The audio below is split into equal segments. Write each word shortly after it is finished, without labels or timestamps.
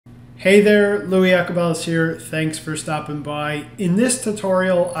Hey there, Louis Yacobelis here. Thanks for stopping by. In this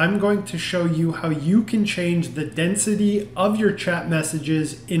tutorial, I'm going to show you how you can change the density of your chat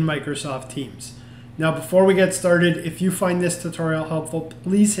messages in Microsoft Teams. Now, before we get started, if you find this tutorial helpful,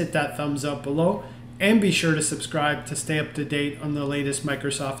 please hit that thumbs up below and be sure to subscribe to stay up to date on the latest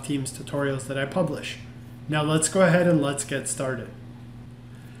Microsoft Teams tutorials that I publish. Now let's go ahead and let's get started.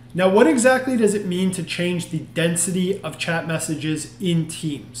 Now, what exactly does it mean to change the density of chat messages in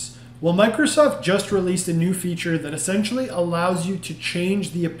Teams? Well, Microsoft just released a new feature that essentially allows you to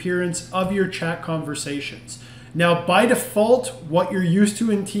change the appearance of your chat conversations. Now, by default, what you're used to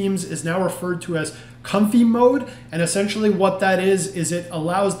in Teams is now referred to as comfy mode. And essentially what that is it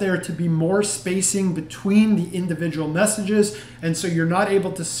allows there to be more spacing between the individual messages. And so you're not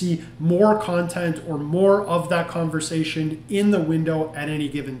able to see more content or more of that conversation in the window at any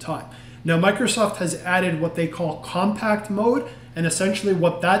given time. Now, Microsoft has added what they call compact mode. And essentially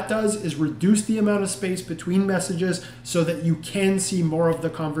what that does is reduce the amount of space between messages so that you can see more of the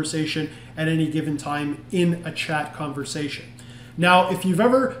conversation at any given time in a chat conversation. Now, if you've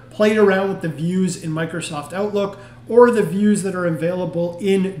ever played around with the views in Microsoft Outlook or the views that are available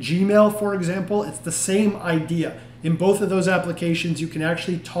in Gmail, for example, it's the same idea. In both of those applications, you can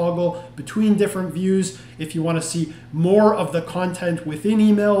actually toggle between different views if you want to see more of the content within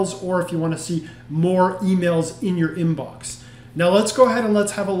emails or if you want to see more emails in your inbox. Now let's go ahead and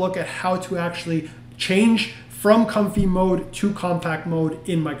let's have a look at how to actually change from comfy mode to compact mode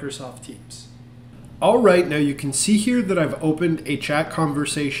in Microsoft Teams. All right, now you can see here that I've opened a chat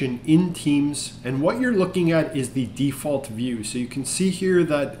conversation in Teams, and what you're looking at is the default view. So you can see here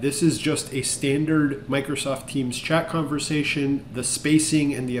that this is just a standard Microsoft Teams chat conversation. The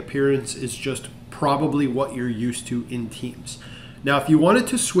spacing and the appearance is just probably what you're used to in Teams. Now, if you wanted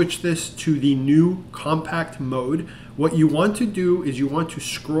to switch this to the new compact mode, what you want to do is you want to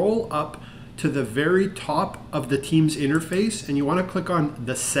scroll up to the very top of the Teams interface and you want to click on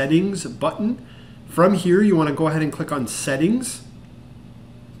the settings button. From here, you want to go ahead and click on settings.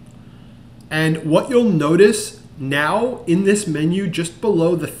 And what you'll notice now in this menu, just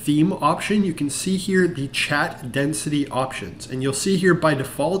below the theme option, you can see here the chat density options. And you'll see here by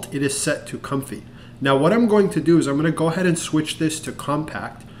default, it is set to comfy. Now what I'm going to do is I'm going to go ahead and switch this to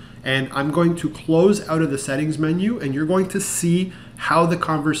compact, and I'm going to close out of the settings menu, and you're going to see how the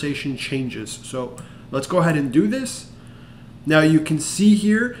conversation changes. So let's go ahead and do this. Now you can see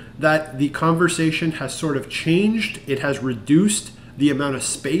here that the conversation has sort of changed. It has reduced the amount of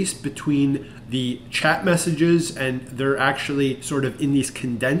space between the chat messages, and they're actually sort of in these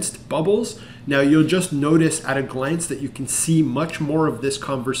condensed bubbles. Now you'll just notice at a glance that you can see much more of this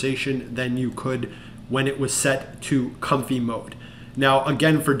conversation than you could when it was set to comfy mode. Now,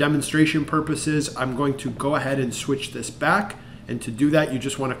 again, for demonstration purposes, I'm going to go ahead and switch this back. And to do that, you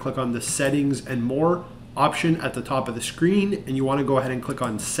just want to click on the settings and more option at the top of the screen. And you want to go ahead and click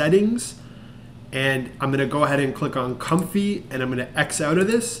on settings. And I'm going to go ahead and click on comfy, and I'm going to X out of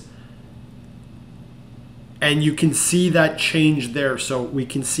this. And you can see that change there. So we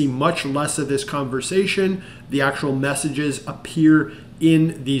can see much less of this conversation. The actual messages appear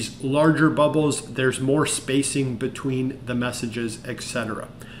in these larger bubbles. There's more spacing between the messages, etc.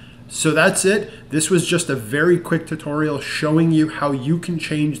 So that's it. This was just a very quick tutorial showing you how you can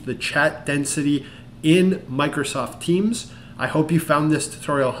change the chat density in Microsoft Teams. I hope you found this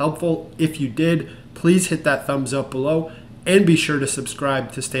tutorial helpful. If you did, please hit that thumbs up below and be sure to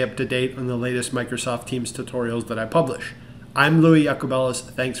subscribe to stay up to date on the latest Microsoft Teams tutorials that I publish. I'm Louis Yacobelis.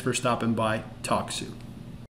 Thanks for stopping by. Talk soon.